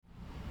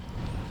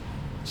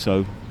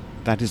So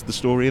that is the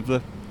story of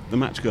the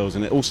matchgirls,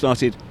 and it all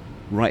started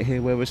right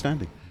here where we're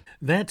standing.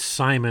 That's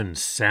Simon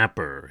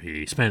Sapper.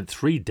 He spent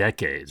 3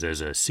 decades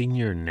as a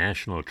senior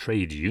national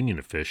trade union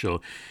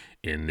official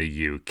in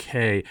the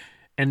UK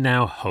and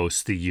now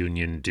hosts the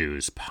Union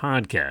Dues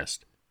podcast,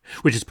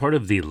 which is part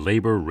of the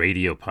Labor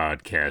Radio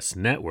Podcast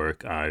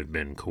Network I've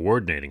been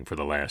coordinating for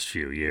the last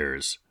few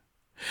years.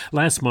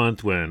 Last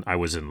month, when I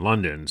was in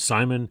London,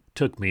 Simon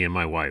took me and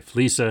my wife,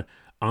 Lisa,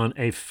 on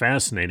a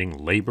fascinating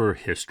labor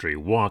history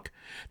walk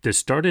that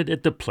started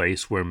at the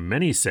place where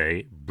many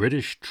say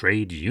British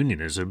trade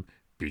unionism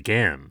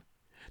began,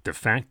 the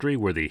factory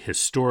where the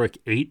historic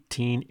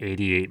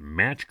 1888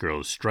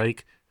 matchgirls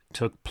strike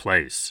took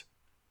place.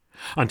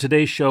 On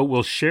today's show,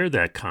 we'll share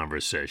that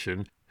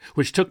conversation,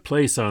 which took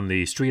place on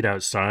the street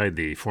outside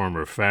the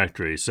former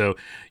factory, so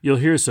you'll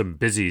hear some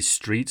busy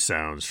street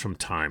sounds from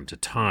time to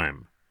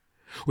time.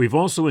 We've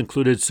also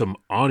included some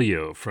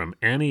audio from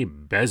Annie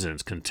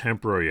Besant's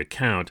contemporary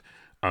account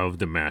of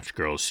the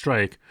matchgirls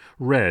strike,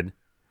 read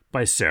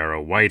by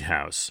Sarah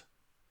Whitehouse.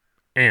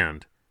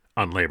 And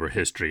on Labor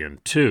History in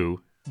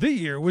 2, the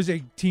year was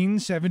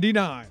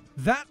 1879.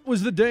 That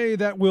was the day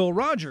that Will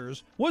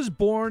Rogers was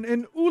born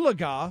in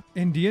Oologah,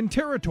 Indian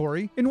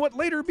Territory, in what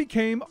later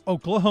became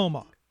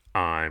Oklahoma.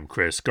 I'm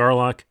Chris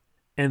Garlock,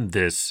 and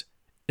this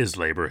is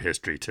Labor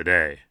History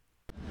Today.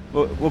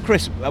 Well,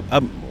 Chris,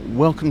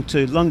 welcome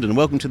to London.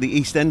 Welcome to the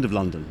East End of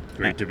London.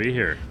 Great to be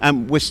here.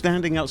 We're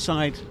standing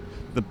outside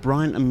the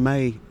Bryant and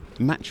May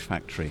match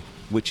factory,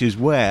 which is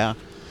where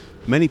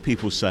many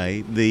people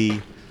say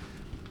the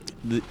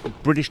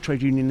British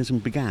trade unionism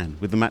began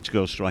with the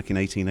matchgirls strike in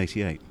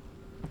 1888.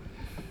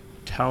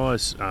 Tell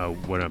us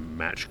what a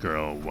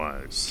matchgirl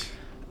was.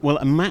 Well,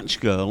 a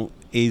matchgirl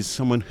is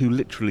someone who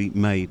literally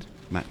made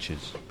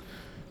matches.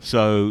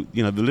 So,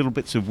 the little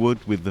bits of wood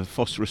with the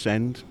phosphorus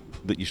end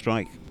that you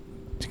strike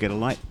to get a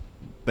light,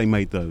 they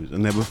made those.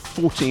 And there were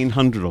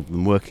 1,400 of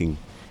them working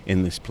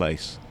in this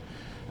place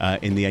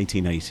in the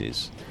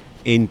 1880s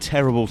in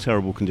terrible,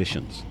 terrible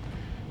conditions.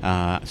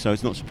 So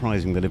it's not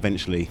surprising that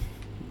eventually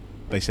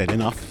they said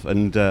enough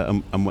and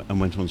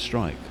went on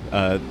strike.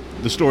 The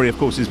story, of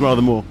course, is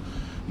rather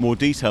more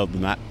detailed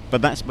than that,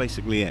 but that's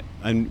basically it.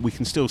 And we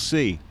can still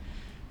see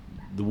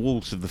the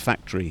walls of the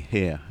factory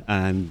here,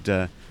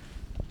 and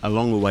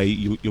along the way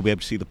you'll be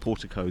able to see the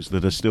porticos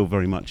that are still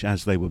very much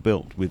as they were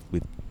built, with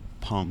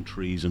palm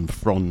trees and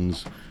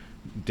fronds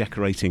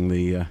decorating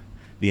the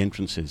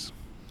entrances.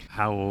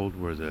 How old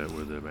were the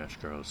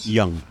matchgirls?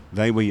 Young.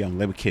 They were young.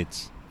 They were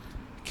kids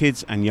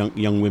and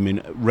young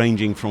women,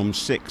 ranging from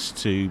 6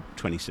 to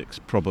 26,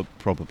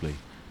 probably.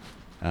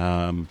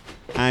 And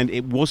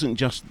it wasn't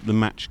just the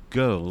match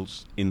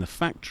girls in the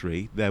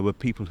factory. There were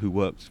people who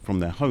worked from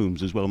their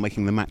homes as well,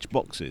 making the match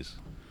boxes.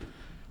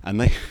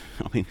 And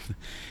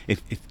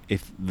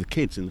if the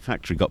kids in the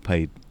factory got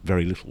paid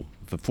very little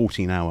for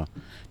 14-hour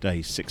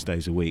days, 6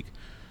 days a week,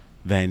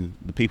 then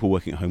the people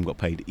working at home got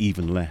paid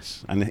even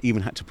less, and they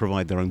even had to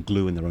provide their own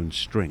glue and their own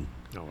string.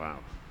 Oh wow!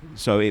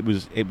 So it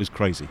was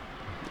crazy.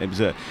 It was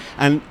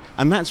and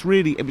that's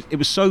really it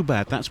was so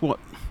bad. That's what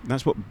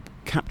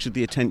captured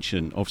the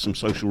attention of some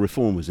social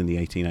reformers in the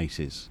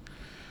 1880s.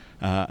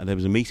 There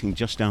was a meeting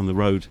just down the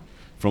road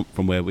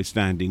from where we're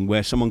standing,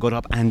 where someone got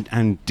up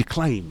and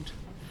declaimed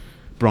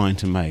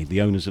Bryant and May,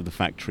 the owners of the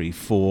factory,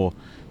 for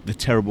the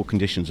terrible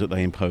conditions that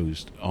they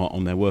imposed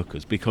on their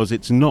workers. Because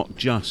it's not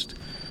just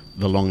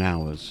the long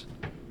hours.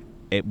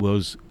 It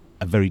was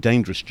a very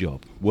dangerous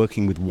job.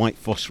 Working with white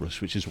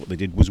phosphorus, which is what they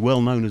did, was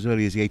well known as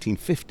early as the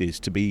 1850s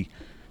to be,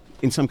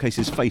 in some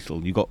cases,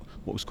 fatal. You got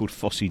what was called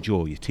phossy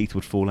jaw. Your teeth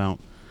would fall out,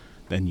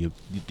 then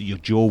your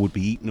jaw would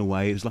be eaten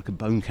away. It was like a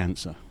bone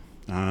cancer.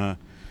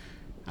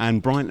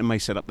 And Bryant and May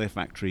set up their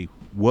factory,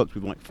 worked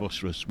with white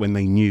phosphorus when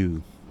they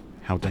knew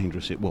how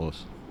dangerous it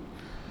was.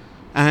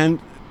 And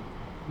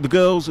the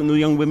girls and the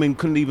young women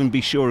couldn't even be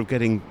sure of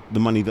getting the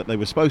money that they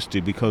were supposed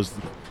to, because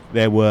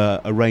there were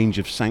a range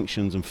of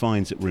sanctions and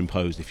fines that were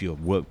imposed if your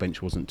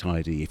workbench wasn't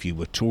tidy, if you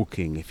were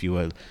talking, if you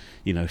were,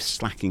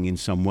 slacking in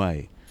some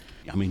way.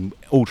 I mean,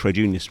 all trade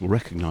unionists will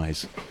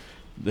recognise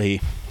the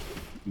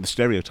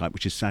stereotype,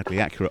 which is sadly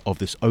accurate, of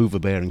this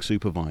overbearing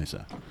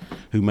supervisor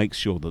who makes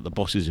sure that the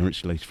bosses are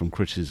insulated from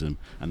criticism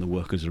and the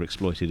workers are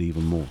exploited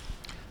even more.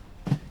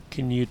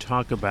 Can you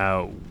talk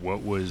about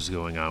what was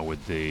going on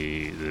with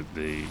the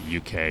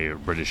UK or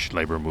British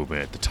labour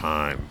movement at the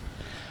time?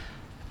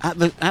 At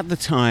the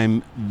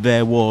time,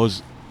 there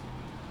was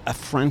a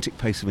frantic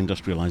pace of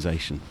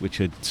industrialisation, which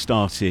had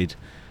started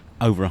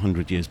over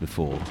 100 years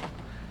before,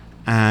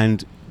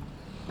 and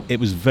it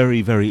was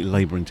very, very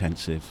labour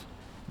intensive.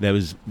 There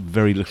was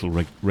very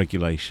little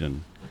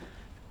regulation.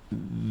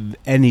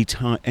 Any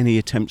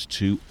attempts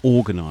to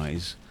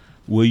organise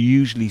were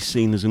usually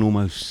seen as an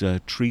almost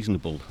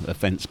treasonable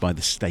offence by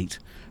the state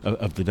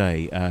of the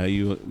day.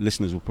 Your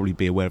listeners will probably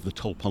be aware of the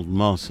Tolpon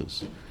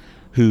martyrs,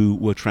 who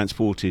were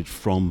transported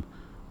from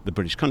the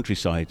British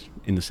countryside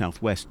in the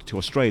southwest to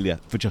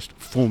Australia for just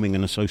forming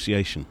an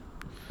association.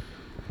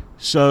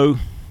 So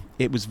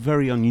it was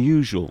very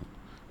unusual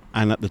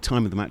and at the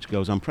time of the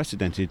matchgirls,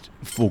 unprecedented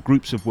for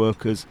groups of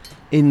workers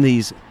in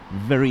these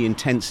very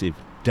intensive,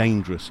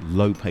 dangerous,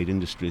 low-paid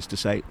industries to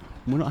say,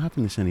 we're not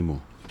having this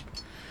anymore.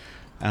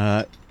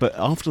 But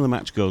after the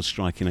matchgirls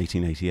strike in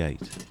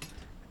 1888,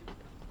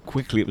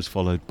 quickly it was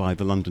followed by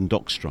the London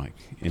Dock strike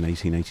in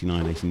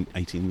 1889,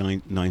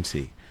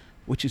 1890,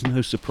 which is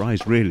no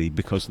surprise really,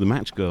 because the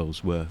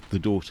matchgirls were the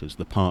daughters,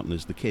 the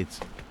partners, the kids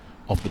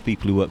of the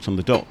people who worked on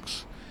the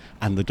docks.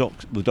 And the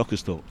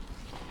dockers thought,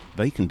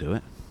 they can do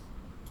it.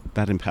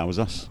 That empowers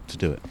us to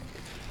do it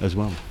as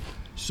well.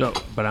 So,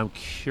 but I'm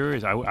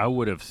curious, I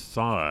would have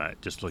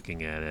thought, just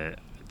looking at it,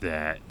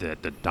 that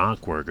the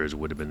dock workers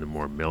would have been the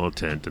more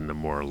militant and the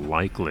more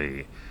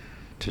likely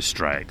to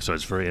strike. So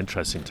it's very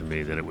interesting to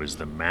me that it was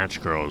the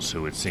matchgirls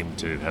who would seem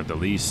to have the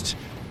least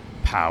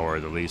power,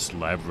 the least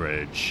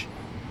leverage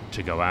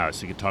to go out.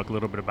 So you could talk a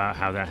little bit about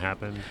how that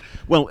happened?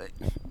 Well,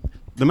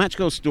 the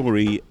matchgirls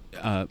story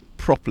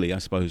properly, I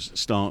suppose,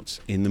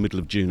 starts in the middle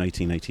of June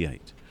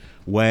 1888,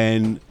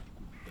 when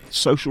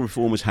social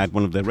reformers had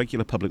one of their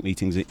regular public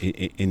meetings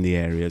in the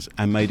areas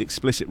and made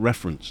explicit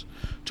reference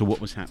to what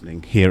was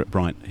happening here at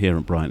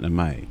Brighton and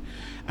May.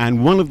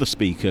 And one of the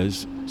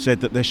speakers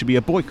said that there should be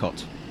a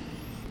boycott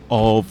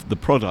of the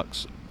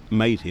products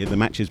made here, the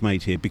matches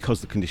made here,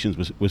 because the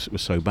conditions were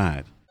so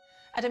bad.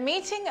 At a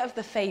meeting of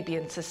the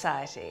Fabian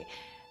Society,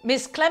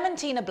 Miss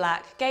Clementina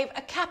Black gave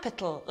a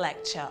capital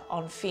lecture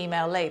on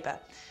female labour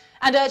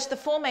and urged the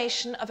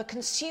formation of a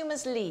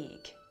consumers'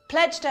 league,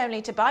 pledged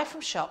only to buy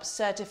from shops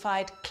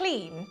certified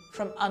clean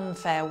from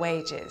unfair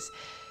wages.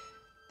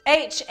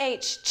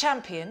 H.H.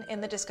 Champion,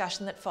 in the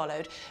discussion that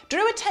followed,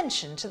 drew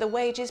attention to the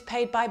wages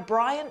paid by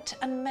Bryant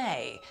and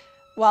May,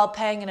 while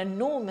paying an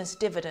enormous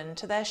dividend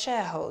to their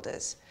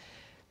shareholders.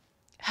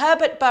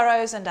 Herbert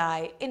Burrows and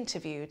I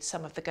interviewed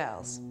some of the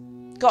girls,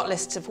 got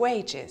lists of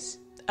wages,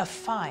 of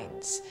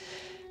fines.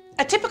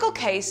 A typical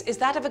case is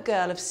that of a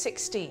girl of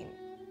 16,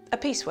 a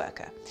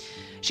pieceworker.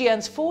 She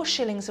earns 4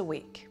 shillings a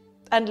week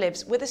and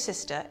lives with a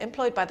sister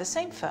employed by the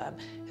same firm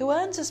who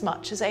earns as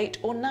much as 8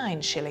 or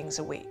 9 shillings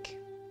a week.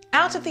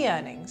 Out of the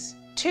earnings,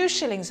 2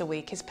 shillings a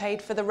week is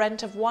paid for the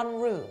rent of 1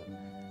 room.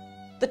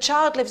 The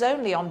child lives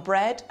only on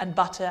bread and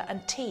butter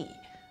and tea,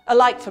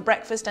 alike for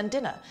breakfast and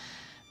dinner,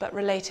 but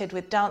related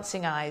with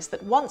dancing eyes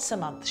that once a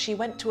month she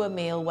went to a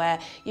meal where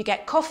you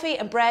get coffee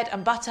and bread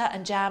and butter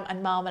and jam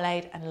and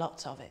marmalade and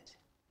lots of it.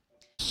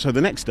 So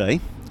the next day,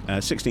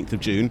 16th of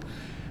June,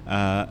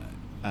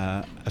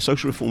 a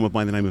social reformer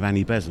by the name of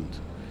Annie Besant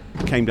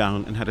came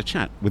down and had a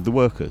chat with the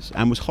workers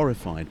and was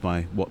horrified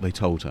by what they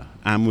told her,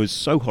 and was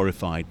so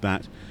horrified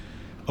that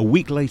a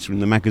week later in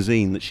the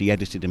magazine that she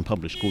edited and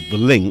published called The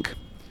Link,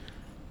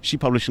 she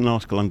published an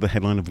article under the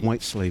headline of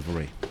White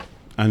Slavery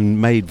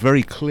and made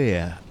very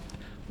clear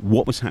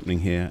what was happening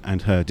here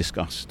and her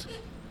disgust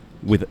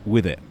with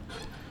it.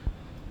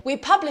 We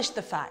published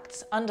the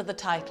facts under the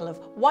title of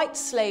White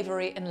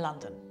Slavery in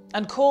London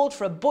and called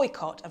for a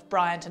boycott of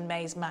Bryant and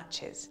May's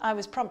matches. I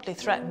was promptly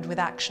threatened with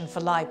action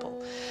for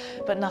libel,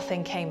 but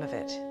nothing came of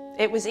it.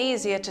 It was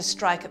easier to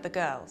strike at the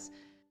girls.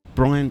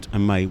 Bryant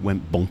and May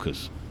went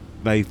bonkers.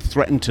 They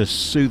threatened to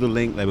sue the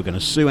Link. They were going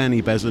to sue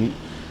Annie Besant.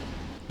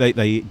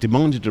 They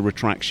demanded a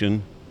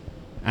retraction.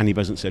 Annie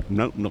Besant said,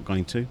 no, I'm not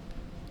going to.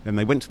 Then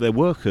they went to their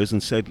workers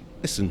and said,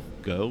 listen,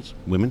 girls,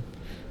 women,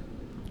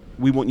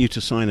 we want you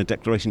to sign a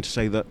declaration to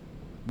say that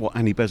what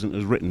Annie Besant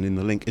has written in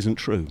The Link isn't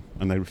true.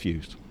 And they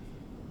refused.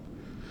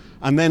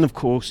 And then, of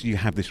course, you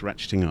have this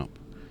ratcheting up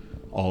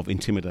of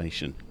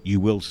intimidation. You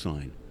will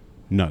sign.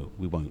 No,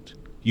 we won't.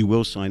 You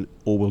will sign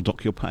or we'll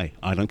dock your pay.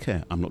 I don't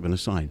care. I'm not going to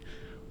sign.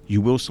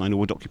 You will sign or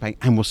we'll dock your pay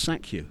and we'll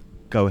sack you.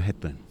 Go ahead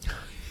then.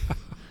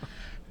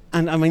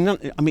 And I mean,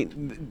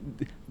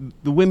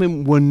 the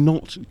women were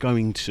not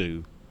going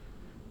to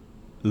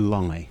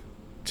lie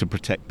to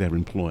protect their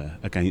employer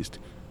against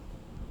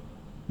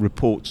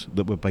reports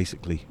that were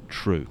basically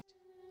true.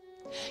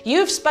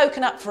 You've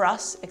spoken up for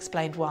us,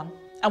 explained one,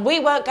 and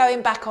we weren't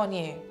going back on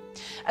you.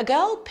 A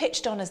girl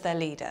pitched on as their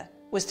leader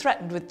was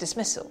threatened with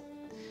dismissal.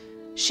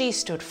 She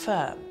stood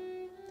firm.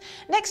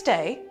 Next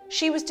day,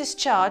 she was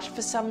discharged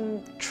for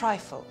some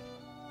trifle.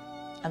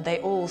 And they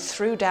all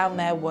threw down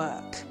their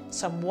work,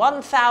 some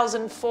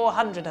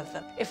 1,400 of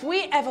them. If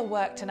we ever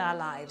worked in our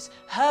lives,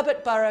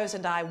 Herbert Burrows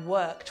and I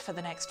worked for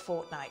the next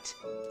fortnight.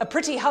 A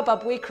pretty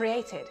hubbub we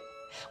created.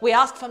 We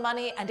asked for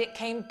money and it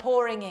came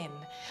pouring in.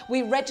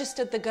 We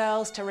registered the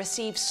girls to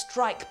receive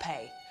strike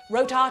pay,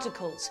 wrote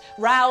articles,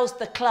 roused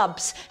the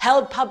clubs,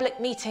 held public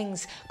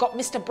meetings, got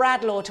Mr.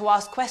 Bradlaugh to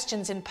ask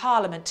questions in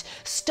Parliament,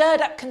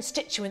 stirred up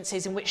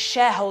constituencies in which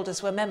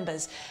shareholders were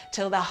members,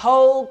 till the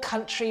whole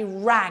country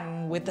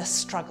rang with the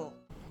struggle.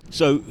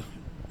 So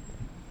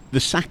the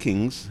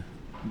sackings,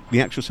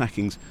 the actual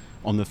sackings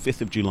on the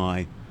 5th of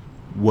July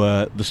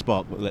were the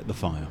spark that lit the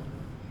fire.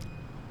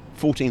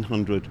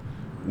 1,400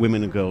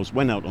 women and girls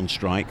went out on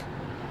strike,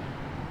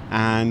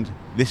 and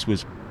this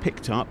was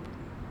picked up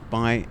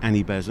by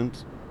Annie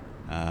Besant.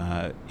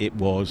 It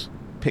was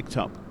picked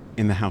up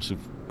in the House of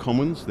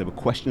Commons. There were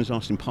questions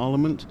asked in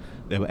Parliament.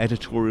 There were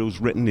editorials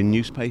written in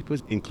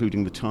newspapers,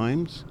 including the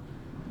Times.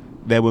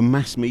 There were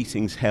mass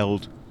meetings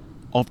held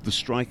of the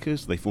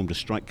strikers. They formed a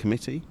strike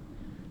committee,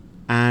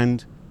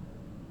 and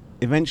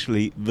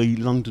eventually the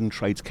London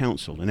Trades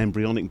Council, an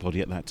embryonic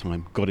body at that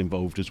time, got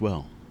involved as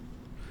well.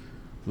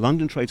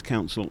 London Trades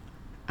Council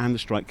and the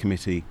strike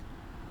committee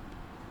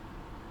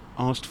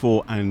asked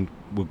for and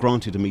were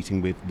granted a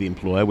meeting with the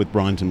employer, with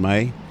Bryant and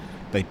May.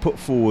 They put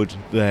forward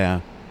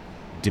their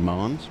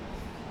demands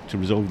to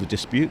resolve the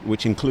dispute,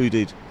 which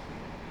included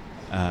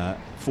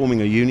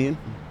forming a union,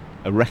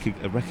 a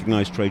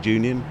recognised trade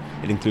union.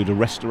 It included a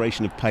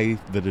restoration of pay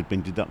that had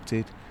been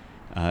deducted.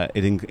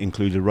 It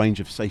included a range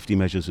of safety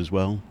measures as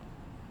well.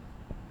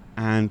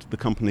 And the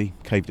company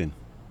caved in.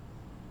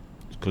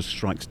 Because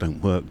strikes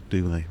don't work,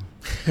 do they?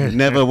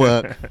 Never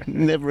work,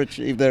 never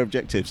achieve their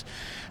objectives.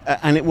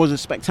 And it was a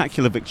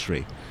spectacular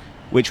victory,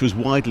 which was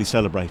widely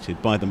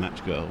celebrated by the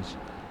matchgirls,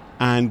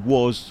 and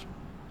was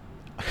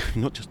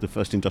not just the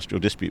first industrial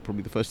dispute,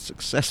 probably the first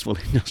successful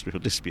industrial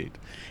dispute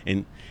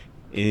in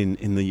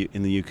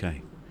the UK.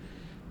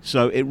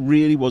 So it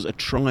really was a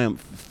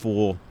triumph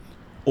for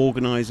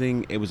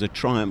organising. It was a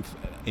triumph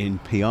in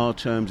PR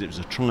terms. It was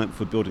a triumph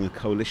for building a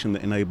coalition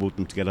that enabled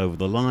them to get over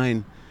the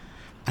line.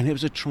 And it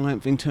was a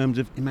triumph in terms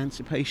of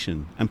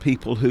emancipation and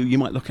people who you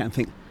might look at and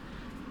think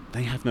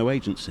they have no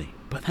agency.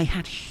 But they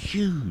had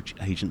huge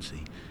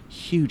agency.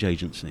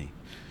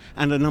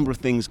 And a number of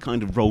things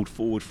kind of rolled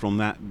forward from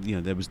that. You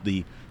know, there was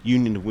the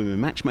Union of Women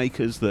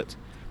Matchmakers that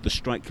the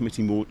strike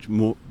committee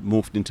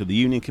morphed into the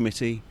union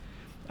committee.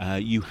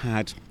 You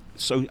had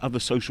other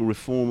social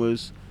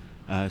reformers,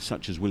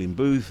 such as William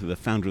Booth, the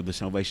founder of the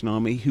Salvation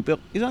Army, who built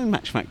his own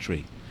match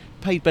factory,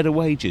 paid better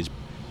wages,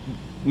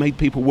 made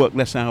people work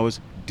less hours,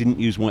 didn't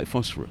use white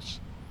phosphorus.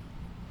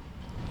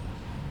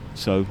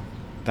 So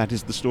that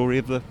is the story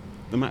of the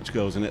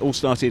matchgirls, and it all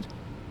started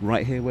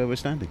right here where we're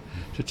standing.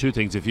 So two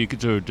things, if you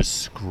could sort of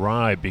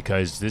describe,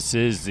 because this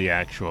is the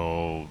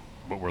actual,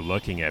 what we're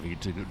looking at, if you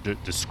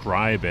could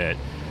describe it,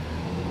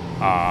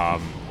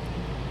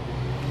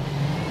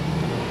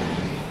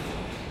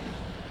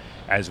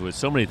 as with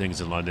so many things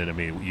in London, I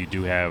mean, you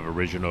do have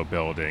original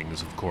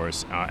buildings, of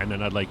course, and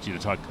then I'd like you to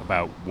talk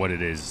about what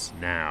it is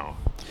now.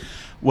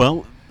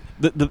 Well,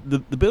 the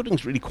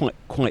building's really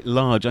quite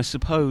large. I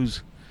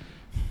suppose,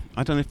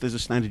 I don't know if there's a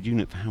standard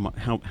unit for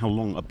how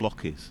long a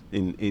block is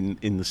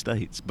in the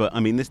States, but I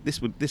mean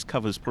this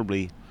covers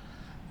probably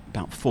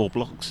about 4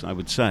 blocks, I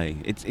would say.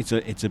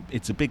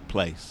 It's a big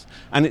place,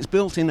 and it's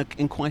built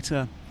in quite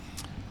a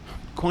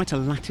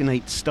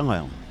Latinate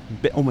style,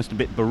 almost a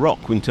bit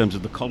Baroque in terms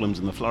of the columns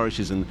and the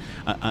flourishes and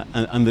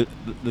the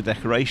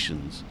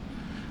decorations.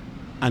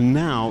 And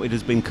now it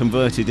has been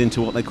converted into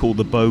what they call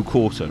the Bow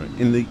Quarter.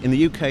 In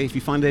the UK, if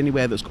you find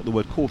anywhere that's got the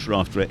word quarter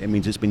after it, it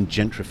means it's been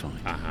gentrified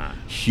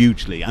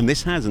hugely. And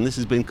this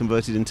has been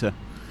converted into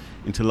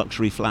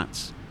luxury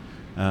flats,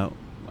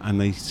 and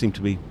they seem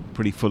to be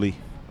pretty fully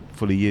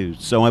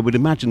used. So I would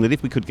imagine that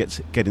if we could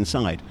get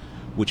inside,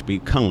 which we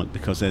can't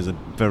because there's a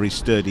very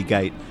sturdy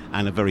gate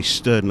and a very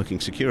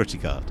stern-looking security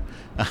guard,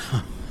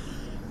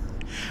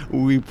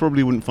 we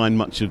probably wouldn't find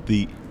much of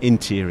the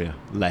interior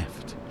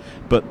left.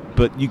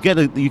 But you get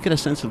a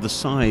sense of the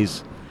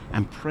size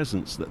and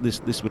presence that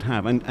this would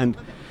have, and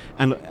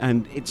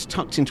it's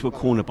tucked into a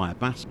corner by a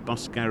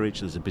bus garage.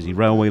 There's a busy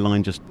railway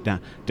line just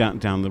down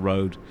the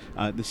road.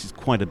 This is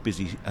quite a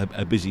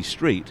busy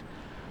street,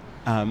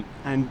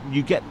 and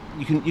you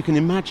can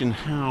imagine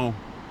how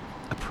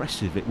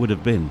oppressive it would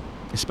have been,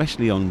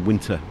 especially on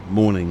winter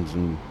mornings,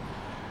 and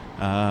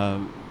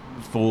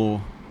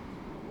for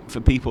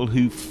people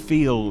who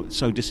feel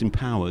so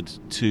disempowered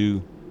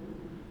to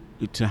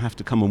have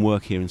to come and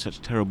work here in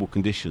such terrible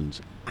conditions,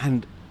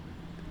 and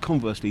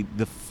conversely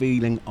the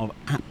feeling of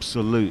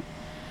absolute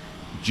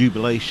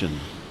jubilation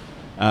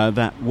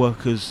that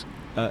workers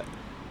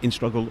in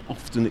struggle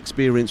often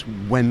experience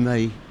when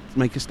they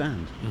make a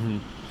stand. Mm-hmm.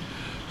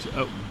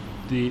 So,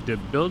 the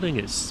building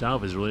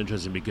itself is really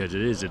interesting because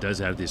it does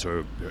have these sort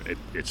of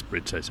it's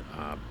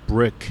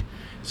brick.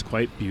 It's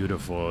quite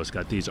beautiful. It's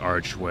got these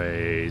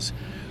archways,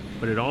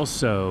 but it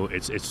also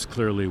it's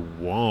clearly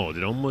walled.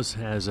 It almost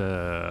has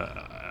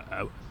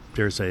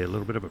dare say, a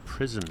little bit of a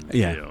prison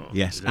feel.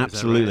 Yes,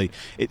 absolutely.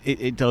 Right?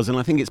 It does, and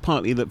I think it's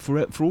partly that for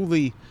all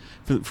the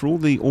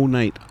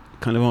ornate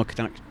kind of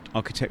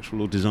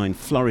architectural design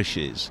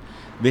flourishes,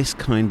 this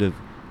kind of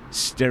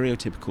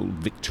stereotypical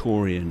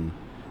Victorian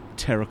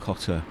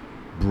terracotta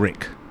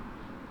brick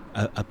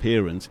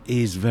appearance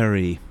is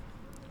very,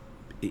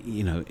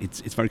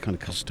 it's very kind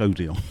of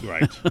custodial.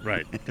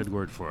 Right. Good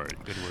word for it.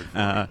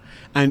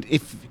 And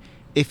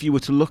if you were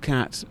to look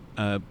at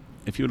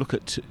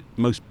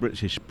most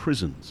British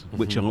prisons,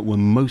 which were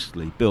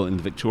mostly built in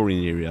the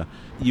Victorian era,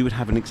 you would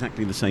have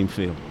exactly the same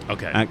feel.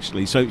 Okay.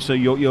 Actually, so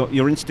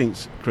your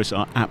instincts, Chris,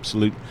 are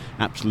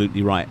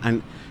absolutely right,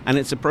 and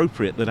it's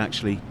appropriate that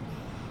actually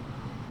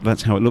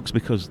that's how it looks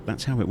because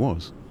that's how it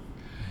was.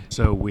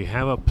 So we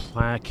have a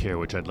plaque here,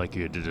 which I'd like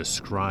you to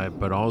describe,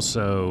 but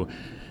also,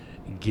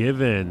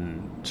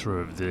 given sort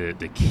of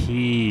the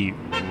key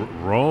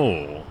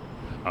role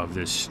of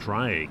this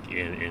strike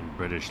in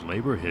British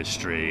labor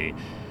history,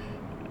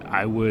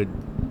 I would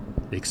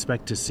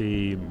expect to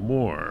see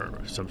more,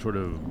 some sort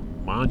of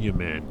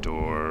monument,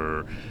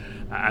 or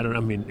I don't know.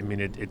 I mean,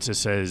 it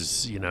just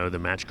says, the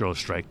matchgirl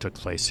strike took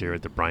place here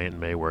at the Bryant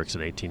May Works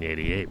in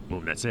 1888.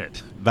 Boom, that's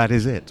it. That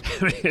is it.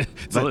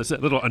 It's a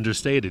little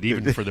understated,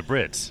 even for the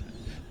Brits.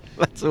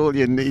 That's all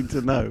you need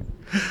to know.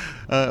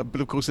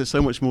 But of course, there's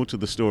so much more to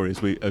the story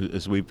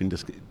as we've been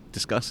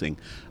discussing,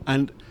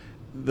 and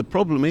the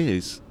problem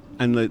is,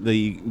 and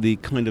the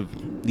kind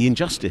of the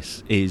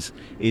injustice is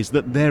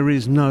that there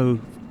is no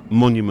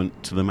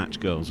monument to the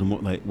matchgirls and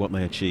what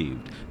they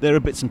achieved. There are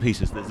bits and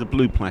pieces. There's a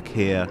blue plaque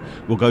here.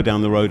 We'll go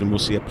down the road and we'll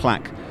see a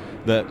plaque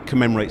that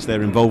commemorates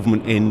their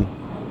involvement in.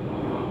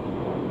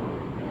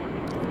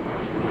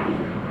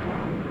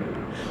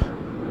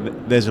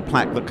 There's a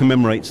plaque that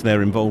commemorates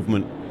their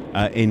involvement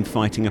in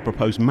fighting a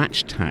proposed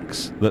match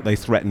tax that they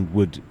threatened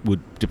would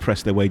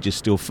depress their wages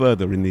still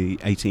further in the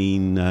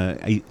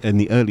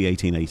early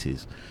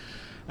 1880s.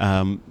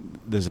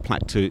 There's a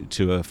plaque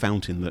to a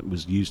fountain that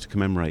was used to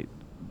commemorate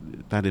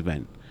that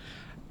event,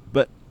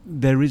 but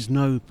there is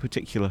no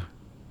particular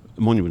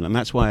monument, and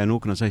that's why an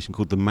organisation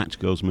called the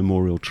Matchgirls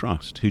Memorial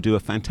Trust, who do a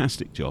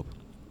fantastic job,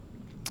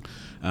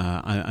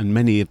 and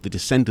many of the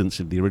descendants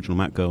of the original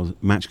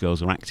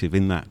Matchgirls are active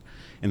in that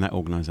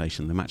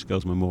organisation. The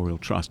Matchgirls Memorial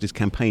Trust is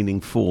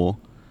campaigning for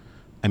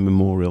a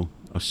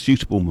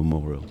suitable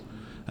memorial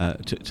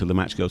to the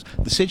Matchgirls.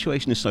 The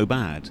situation is so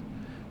bad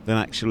that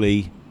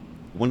actually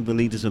one of the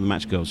leaders of the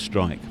Matchgirls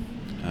strike,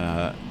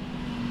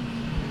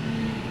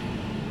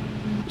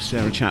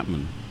 Sarah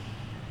Chapman,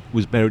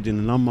 was buried in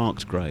an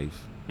unmarked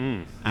grave,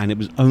 and it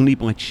was only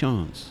by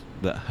chance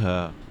that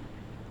her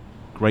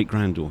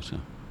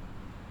great-granddaughter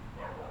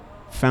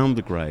found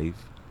the grave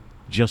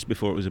just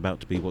before it was about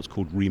to be what's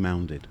called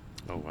remounded,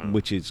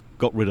 which is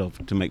got rid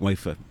of to make way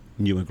for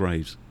newer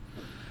graves.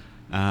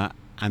 And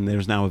there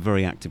is now a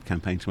very active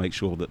campaign to make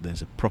sure that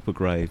there's a proper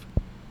grave,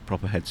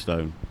 proper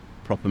headstone,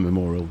 proper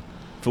memorial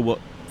for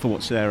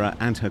what Sarah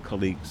and her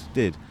colleagues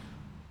did.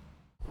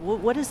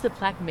 What is the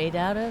plaque made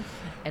out of,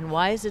 and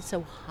why is it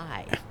so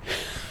high?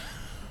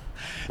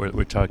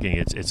 We're talking.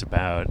 It's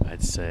about,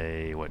 I'd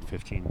say,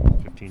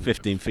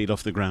 15 feet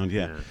off the ground.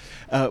 Yeah.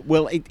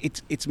 Well,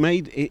 it's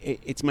made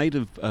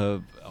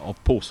of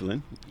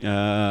porcelain.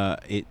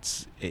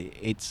 It's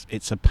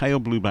a pale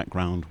blue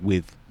background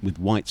with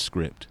white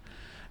script,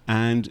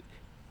 and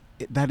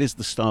that is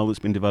the style that's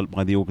been developed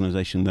by the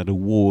organisation that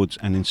awards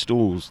and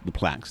installs the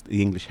plaques,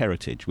 the English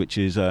Heritage, which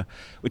is a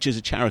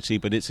charity,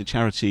 but it's a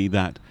charity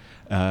that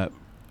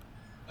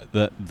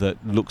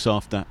looks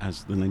after,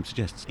 as the name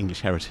suggests,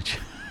 English heritage.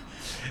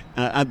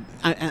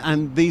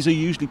 And these are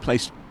usually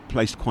placed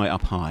quite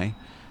up high,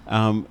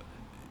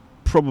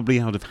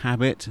 probably out of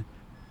habit,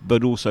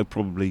 but also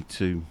probably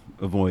to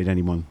avoid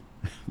anyone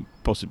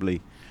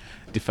possibly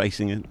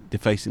defacing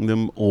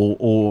them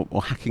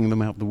or hacking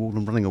them out the wall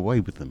and running away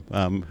with them.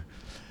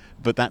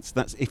 But that's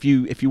if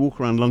you walk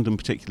around London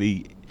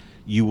particularly,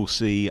 you will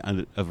see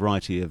a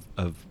variety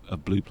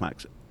of blue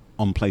plaques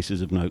on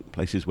places of note,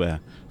 places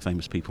where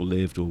famous people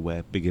lived or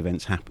where big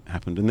events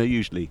happened, and they're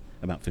usually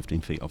about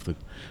 15 feet off the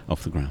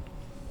ground.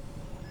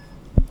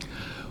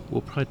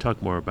 We'll probably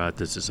talk more about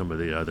this at some of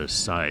the other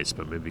sites,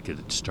 but maybe we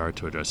could start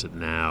to address it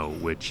now,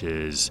 which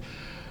is,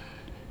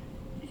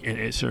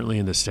 certainly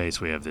in the States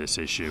we have this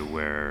issue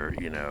where,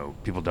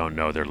 people don't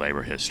know their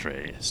labor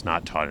history. It's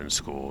not taught in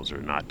schools,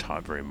 or not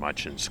taught very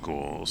much in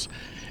schools,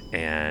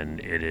 and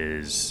it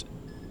is,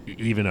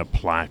 even a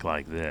plaque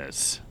like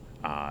this,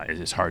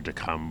 is hard to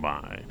come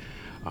by.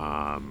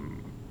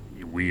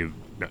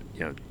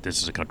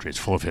 This is a country that's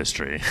full of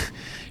history.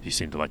 You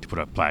seem to like to put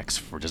up plaques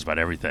for just about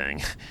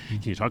everything.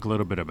 Can you talk a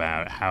little bit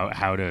about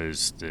how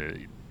does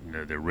the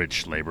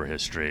rich labor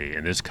history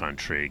in this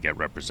country get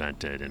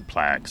represented in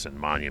plaques and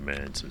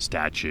monuments and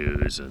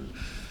statues and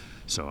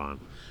so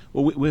on?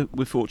 Well,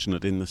 we're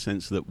fortunate in the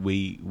sense that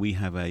we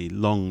have a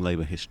long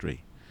labour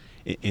history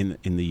in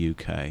the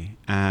UK,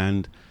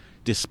 and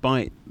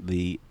despite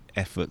the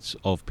efforts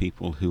of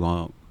people who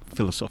are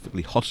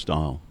philosophically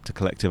hostile to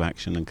collective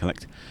action and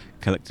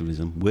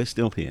collectivism, we're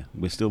still here.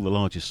 We're still the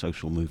largest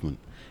social movement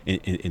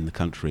in the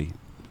country.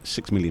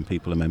 6 million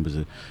people are members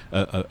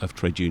of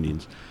trade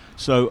unions.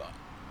 So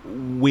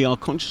we are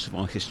conscious of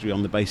our history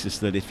on the basis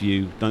that if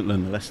you don't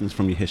learn the lessons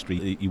from your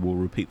history, you will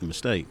repeat the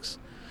mistakes.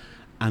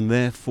 And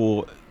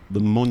therefore, the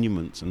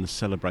monuments and the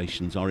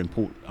celebrations are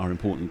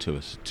important to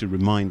us, to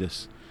remind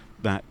us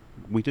that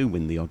we do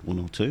win the odd one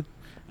or two,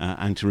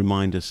 and to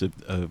remind us of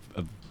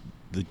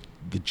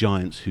the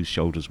giants whose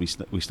shoulders we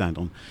stand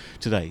on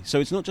today. So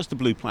it's not just the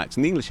blue plaques,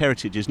 and the English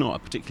Heritage is not a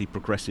particularly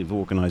progressive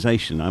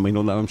organisation. I mean,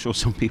 although I'm sure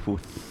some people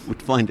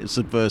would find it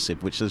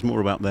subversive, which says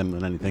more about them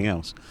than anything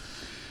else.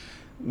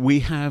 We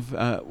have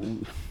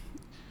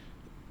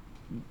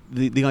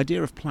the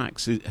idea of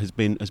plaques has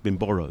been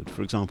borrowed.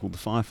 For example, the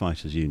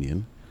Firefighters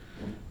Union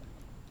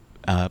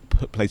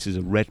places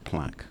a red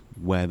plaque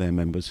where their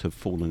members have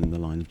fallen in the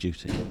line of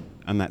duty,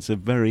 and that's a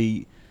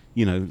very,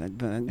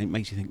 it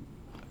makes you think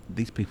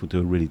these people do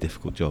a really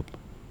difficult job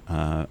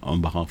on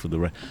behalf of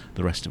the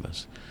rest of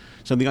us.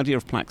 So the idea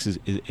of plaques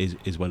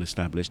is well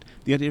established.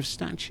 The idea of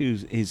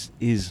statues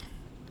is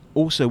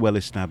also well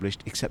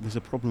established, except there's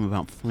a problem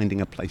about finding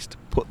a place to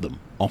put them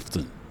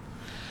often.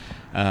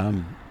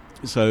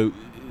 So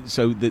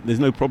there's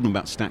no problem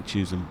about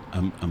statues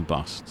and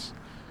busts.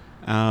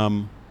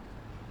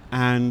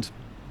 And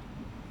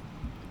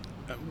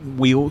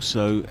we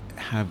also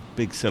have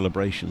big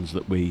celebrations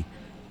that we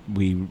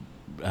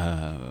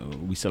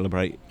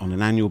celebrate on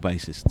an annual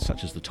basis,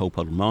 such as the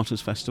Tolpuddle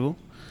Martyrs Festival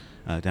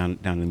down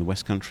in the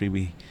West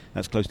Country.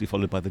 That's closely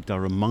followed by the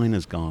Durham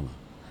Miners Gala,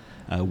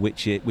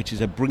 which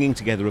is a bringing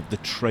together of the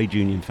trade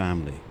union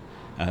family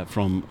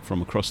from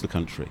across the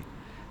country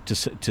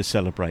to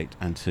celebrate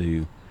and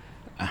to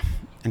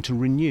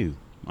renew.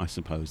 I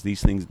suppose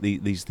these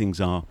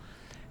things are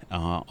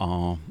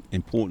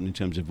important in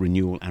terms of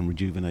renewal and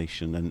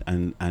rejuvenation,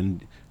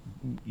 and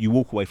you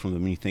walk away from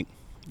them and you think,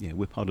 yeah,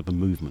 we're part of a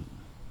movement.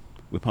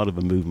 We're part of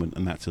a movement,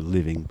 and that's a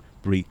living,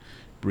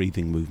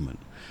 breathing movement.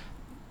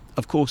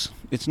 Of course,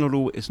 it's not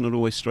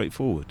always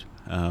straightforward.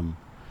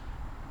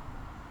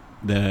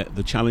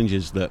 The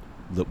challenges that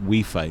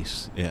we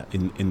face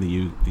in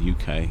the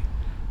UK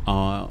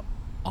are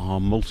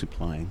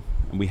multiplying,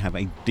 and we have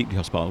a deeply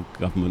hostile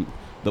government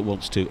that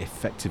wants to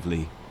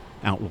effectively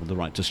outlaw the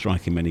right to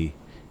strike in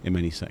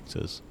many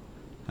sectors.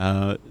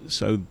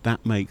 So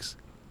that makes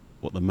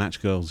what the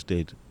matchgirls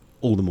did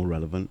all the more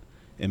relevant.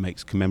 It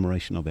makes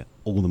commemoration of it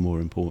all the more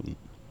important.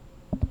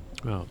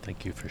 Well,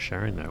 thank you for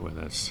sharing that with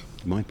us.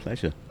 My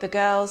pleasure. The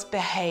girls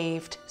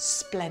behaved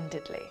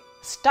splendidly,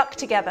 stuck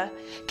together,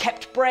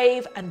 kept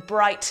brave and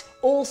bright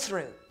all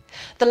through.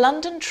 The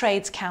London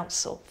Trades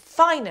Council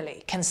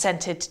finally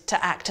consented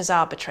to act as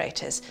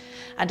arbitrators,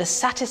 and a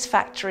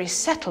satisfactory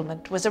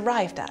settlement was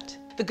arrived at.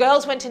 The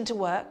girls went into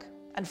work,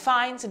 and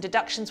fines and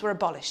deductions were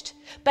abolished.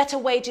 Better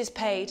wages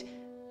paid.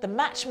 The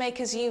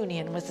Matchmakers'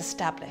 Union was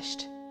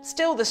established,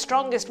 still the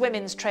strongest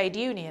women's trade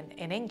union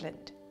in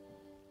England.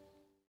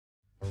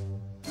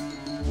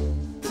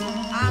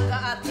 I've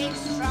got a big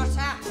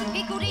trotter,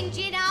 pickled in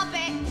gin, I'll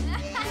bet.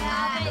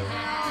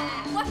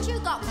 What you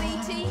got,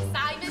 BT?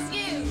 Same as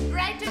you.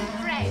 Bread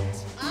and bread.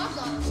 I've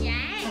got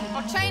jam.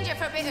 I'll change it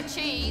for a bit of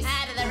cheese.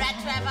 Out of the red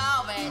trap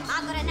harvest.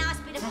 I've got a nice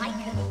bit of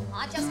bacon.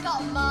 I just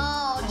got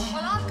Marge.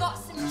 Well, I've got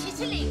some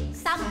chitterlings.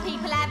 Some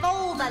people have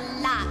all the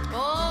luck.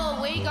 Oh,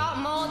 we got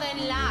more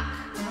than luck.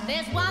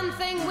 There's one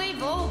thing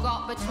we've all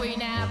got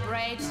between our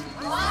bread.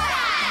 What?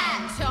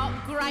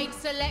 Top grade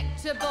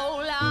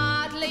selectable,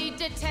 hardly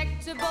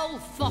detectable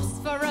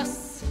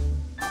phosphorus.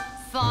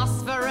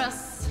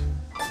 Phosphorus.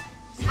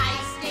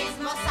 Taste is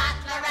more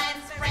subtler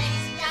and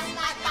spreads just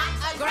like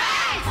butter.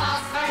 Great!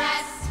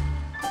 Phosphorus.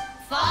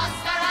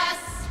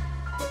 Phosphorus.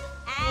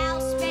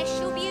 Our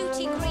special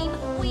beauty cream,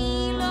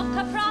 we look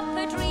a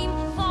proper dream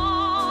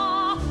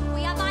for.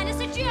 We are minus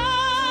a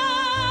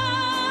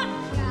jar.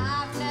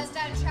 Governors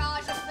don't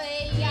charge a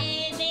fee.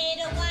 Give it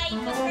away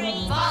for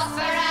free.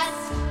 Phosphorus.